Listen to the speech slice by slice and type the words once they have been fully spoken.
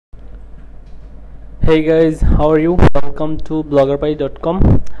Hey guys, how are you? Welcome to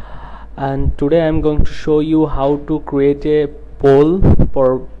bloggerpie.com, and today I'm going to show you how to create a poll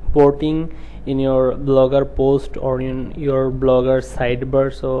for porting in your blogger post or in your blogger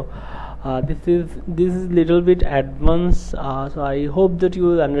sidebar. So this is little bit advanced, so I hope that you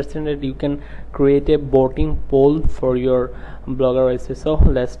will understand that you can create a voting poll for your blogger website. So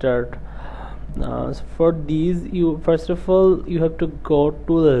let's start. So for these, you first of all you have to go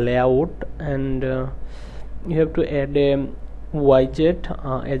to layout, and you have to add a widget,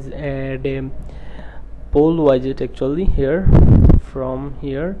 add a poll widget. Actually, here from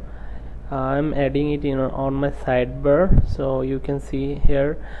here I'm adding it in on my sidebar. So you can see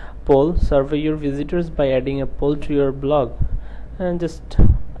here, poll: survey your visitors by adding a poll to your blog, and just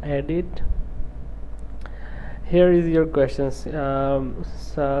add it. Here is your questions.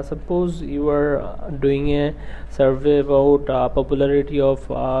 Suppose you are doing a survey about popularity of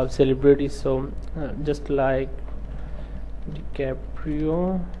celebrities. So just like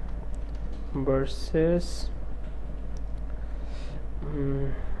DiCaprio versus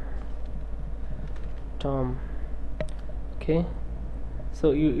Tom. Okay,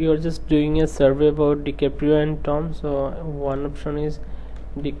 so you're just doing a survey about DiCaprio and Tom. So one option is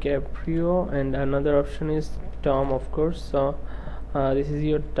DiCaprio and another option is Tom, of course. So this is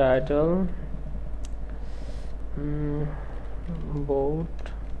your title, vote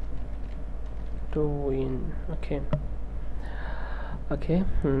to win. Okay,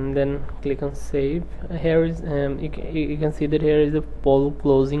 and then click on save. Here is you can see that here is the poll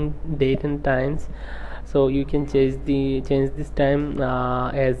closing date and times. So you can change this time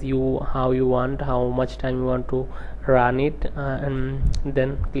as how you want, how much time you want to run it, and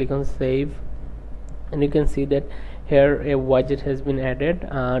then click on save. And you can see that here a widget has been added,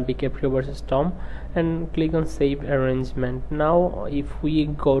 DiCaprio versus Tom, and click on save arrangement. Now if we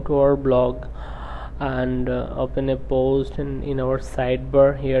go to our blog and open a post, and in our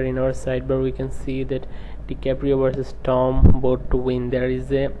sidebar, here in our sidebar we can see that DiCaprio versus Tom, vote to win. There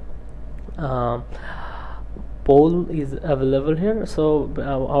is a poll is available here, so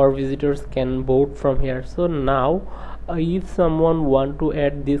our visitors can vote from here. So now if someone want to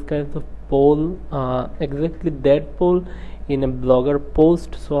add these kinds of poll, exactly that poll in a blogger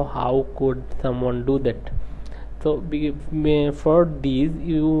post, so how could someone do that? So for these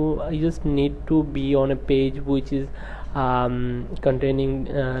you just need to be on a page which is containing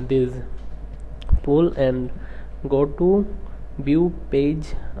this poll, and go to view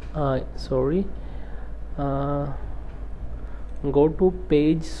page, go to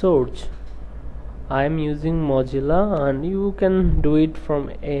page search. I am using Mozilla, and you can do it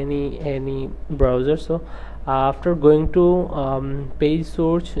from any browser. So after going to page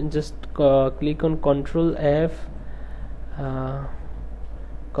search, just click on Control F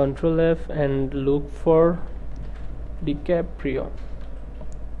and look for DiCaprio.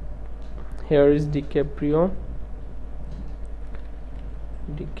 Here is DiCaprio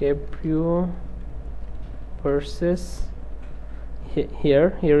versus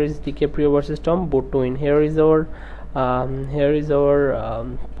here is DiCaprio versus Tom, vote to win. Here is our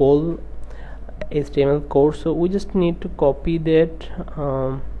poll HTML code. So we just need to copy that.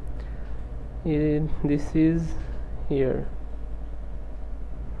 This is here.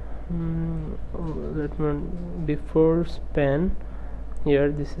 Let me before span here.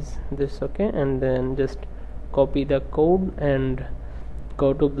 This is this. Okay, and then just copy the code and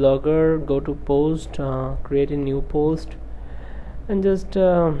go to blogger, go to post, create a new post, and just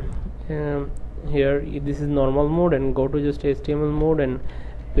here this is normal mode, and go to just HTML mode and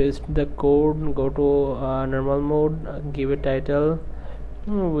paste the code. Go to normal mode, give a title.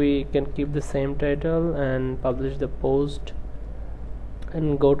 We can keep the same title and publish the post,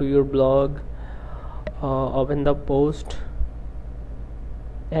 and go to your blog, open the post,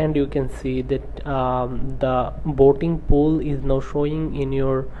 and you can see that the voting poll is now showing in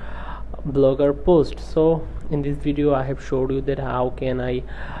your blogger post. So in this video I have showed you that how can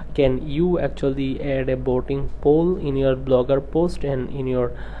you actually add a voting poll in your blogger post and in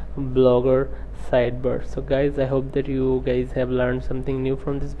your blogger sidebar. So guys, I hope that you guys have learned something new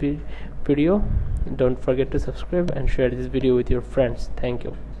from this video. Don't forget to subscribe and share this video with your friends. Thank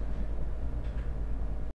you.